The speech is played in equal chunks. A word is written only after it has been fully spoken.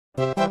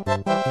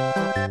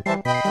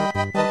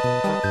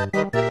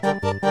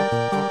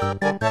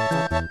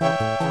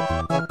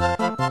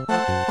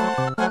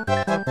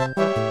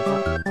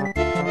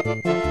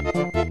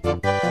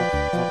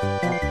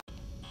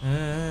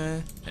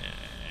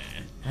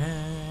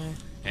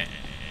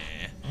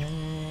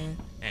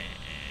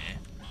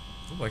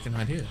I can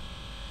hide here.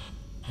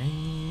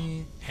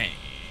 Hey, hey,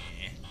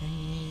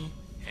 hey,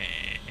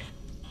 hey.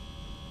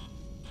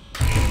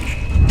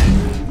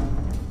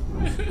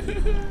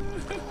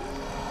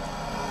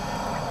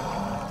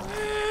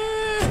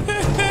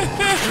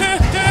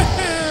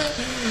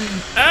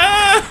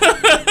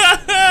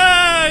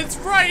 It's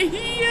right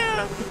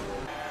here.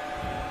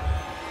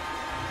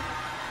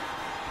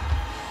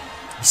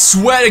 I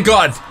swear to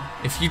God,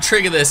 if you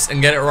trigger this and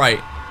get it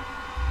right.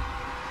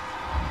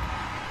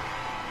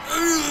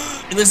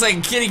 It looks like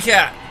a kitty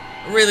cat.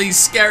 A really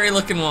scary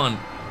looking one.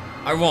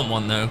 I want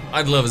one though.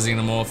 I'd love a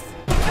xenomorph.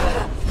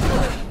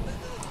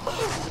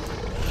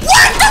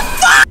 What the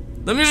fuck?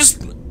 Let me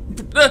just...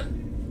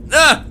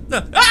 Ah!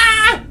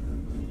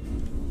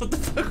 What the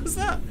fuck was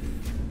that?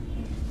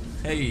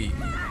 Hey.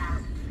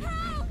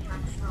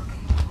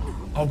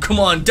 Oh, come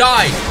on,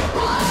 die!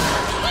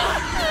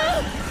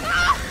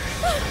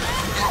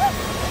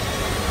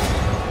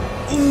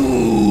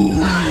 Ooh.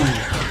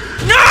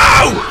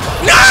 No!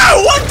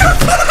 No! What the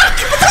fuck?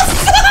 What the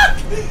fuck?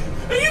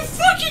 Are you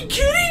fucking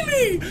kidding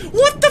me?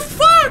 What the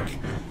fuck?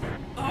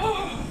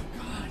 Oh,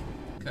 God.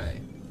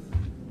 Okay.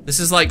 This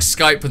is like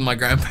Skype with my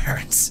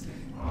grandparents.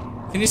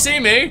 Can you see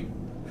me?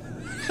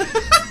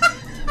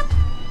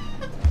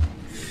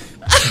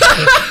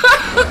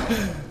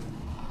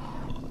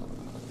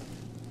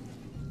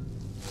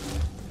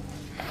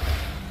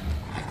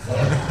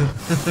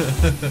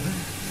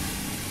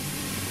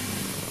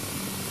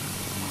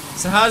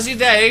 So how's your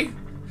day?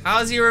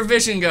 How's your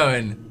revision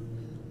going?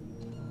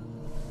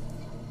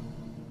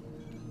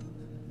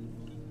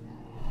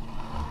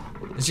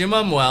 Is your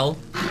mum well?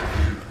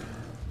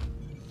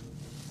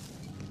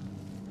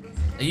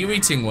 Are you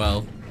eating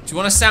well? Do you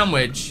want a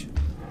sandwich?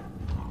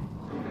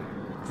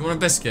 Do you want a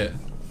biscuit?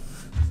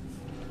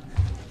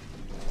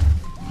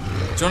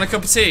 Do you want a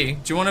cup of tea?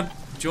 Do you want a,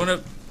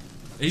 are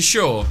you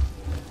sure?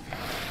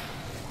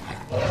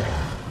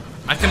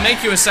 I can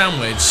make you a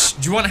sandwich.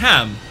 Do you want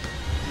ham?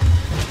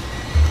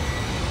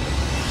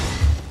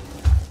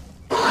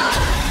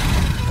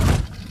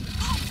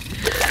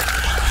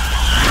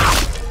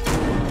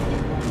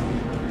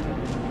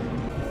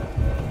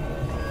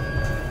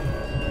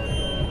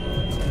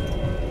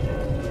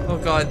 Oh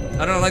God,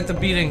 I don't like the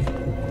beating.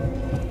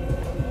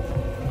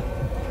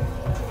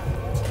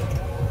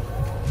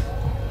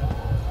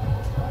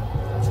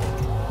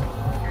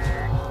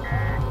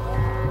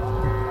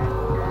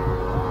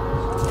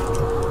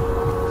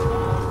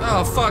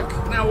 Oh fuck,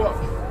 now what?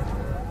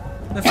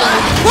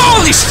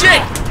 Holy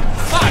shit!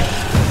 Fuck!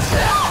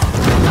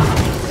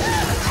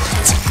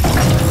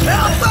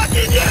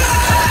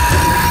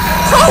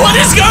 Oh, what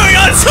is going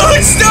on? So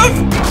much stuff!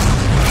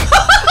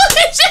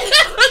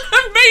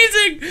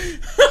 Amazing!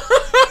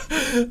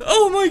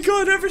 Oh my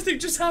God, everything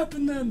just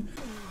happened then.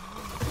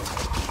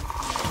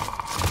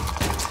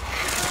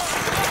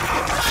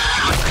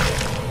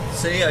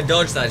 See, I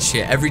dodged that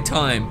shit every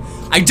time.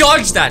 I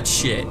dodged that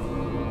shit!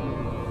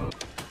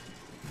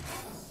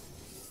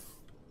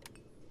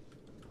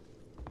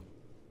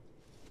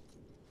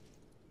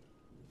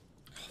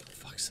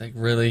 Like,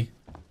 really?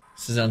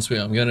 This is unsweet.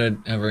 I'm gonna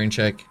have a rain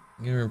check.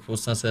 I'm gonna report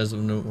sunsets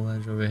of no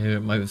ledge over here. It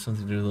might have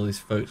something to do with all these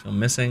folks I'm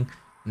missing.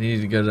 I need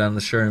to go down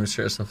the showroom,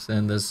 straight stuff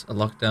in. There's a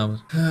lockdown.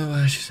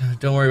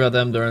 Don't worry about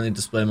them, they're only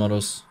display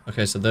models.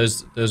 Okay, so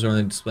those are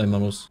only display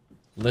models.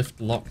 Lift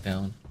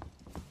lockdown.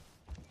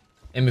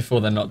 In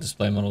before they're not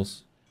display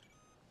models.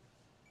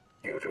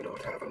 You do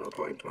not have an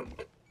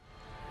appointment.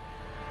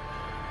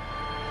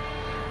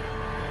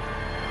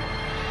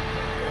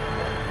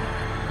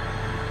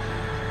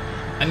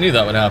 I knew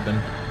that would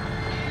happen.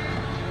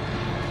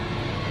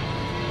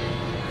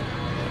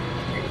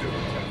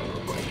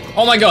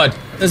 Oh my God,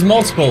 there's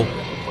multiple.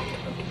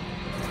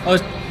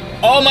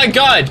 Oh my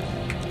God.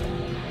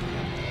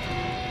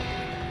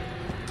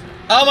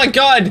 Oh my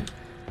God.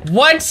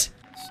 What?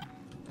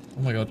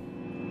 Oh my God.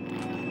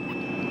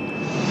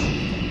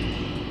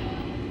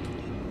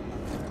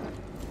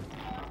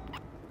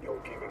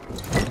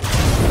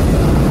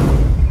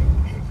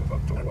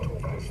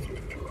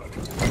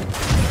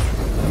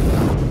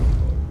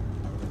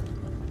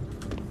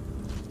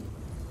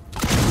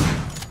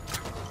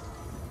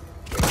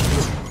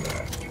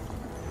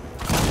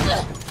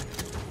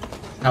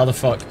 How the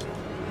fuck?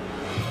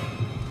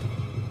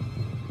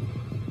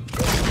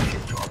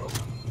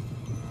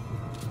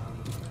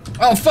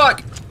 Oh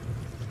fuck!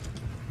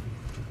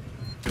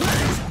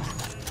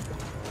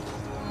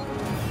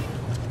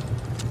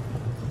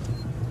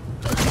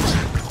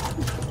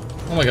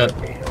 Oh my God.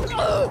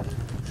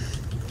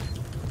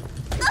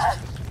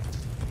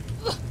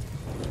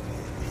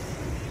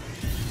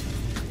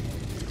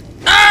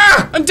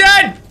 Ah! I'm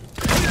dead!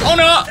 Oh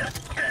no!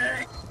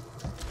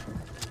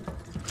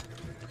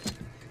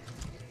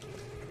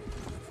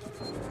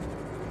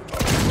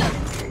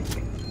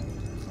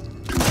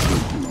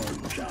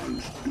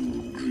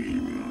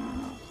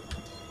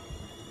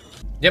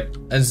 Yep,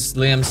 as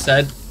Liam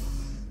said.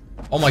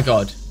 Oh my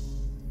God.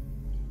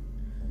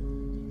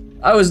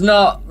 I was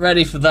not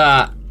ready for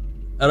that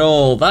at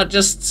all. That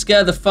just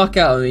scared the fuck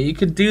out of me. You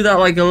could do that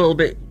like a little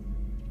bit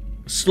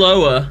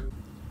slower.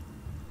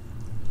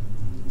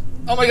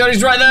 Oh my god,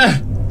 he's right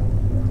there!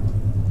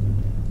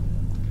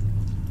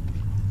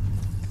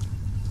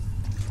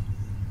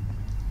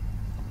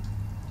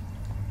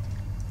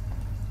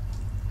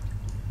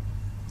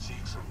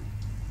 Seek some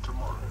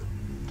tomorrow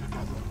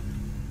together.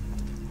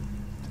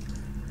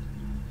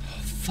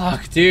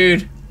 Fuck,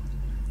 dude.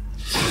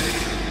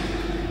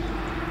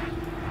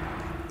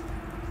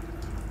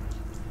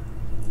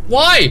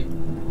 Why?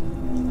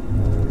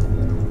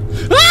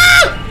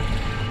 Ah!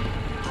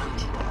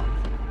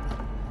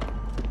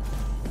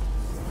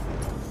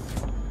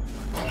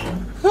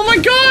 Oh my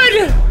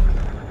god!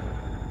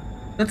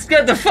 That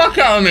scared the fuck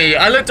out of me.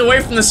 I looked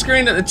away from the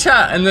screen at the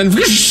chat and then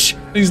whoosh,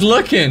 he's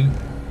looking.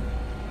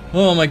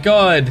 Oh my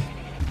god.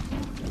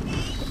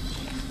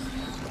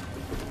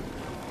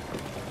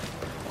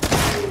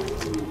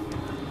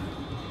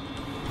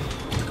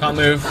 I can't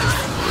move.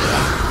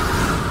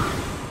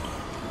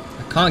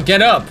 I can't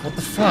get up. What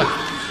the fuck?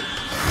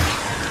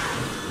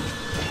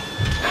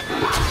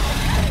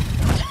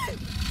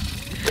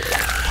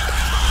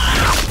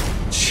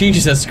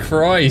 Jesus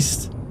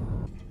Christ.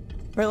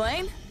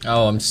 Verlaine?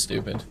 Oh, I'm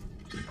stupid.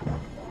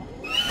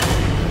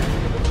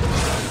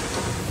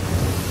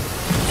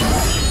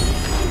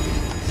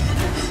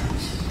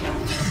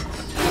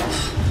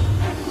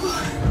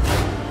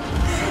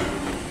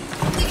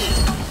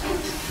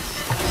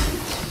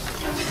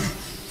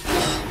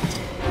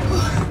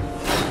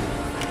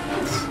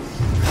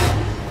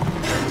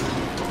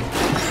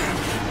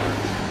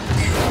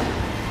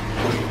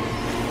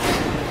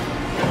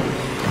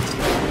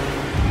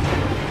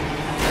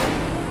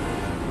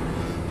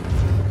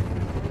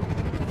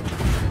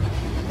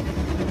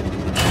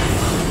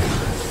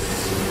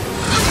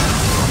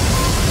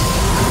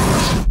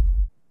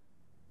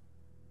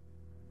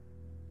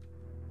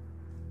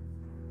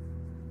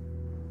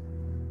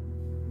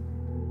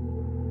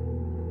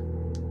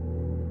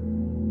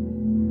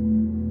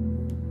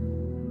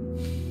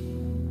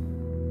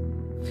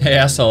 Hey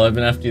asshole, I've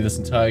been after you this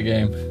entire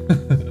game.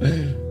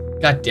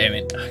 God damn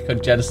it, I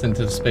got jettisoned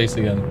to space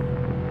again.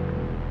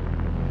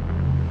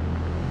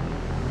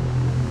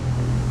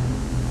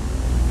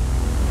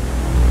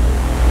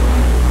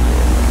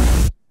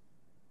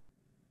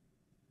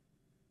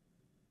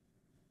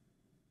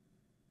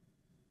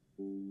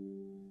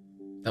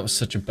 That was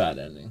such a bad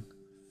ending.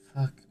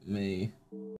 Fuck me.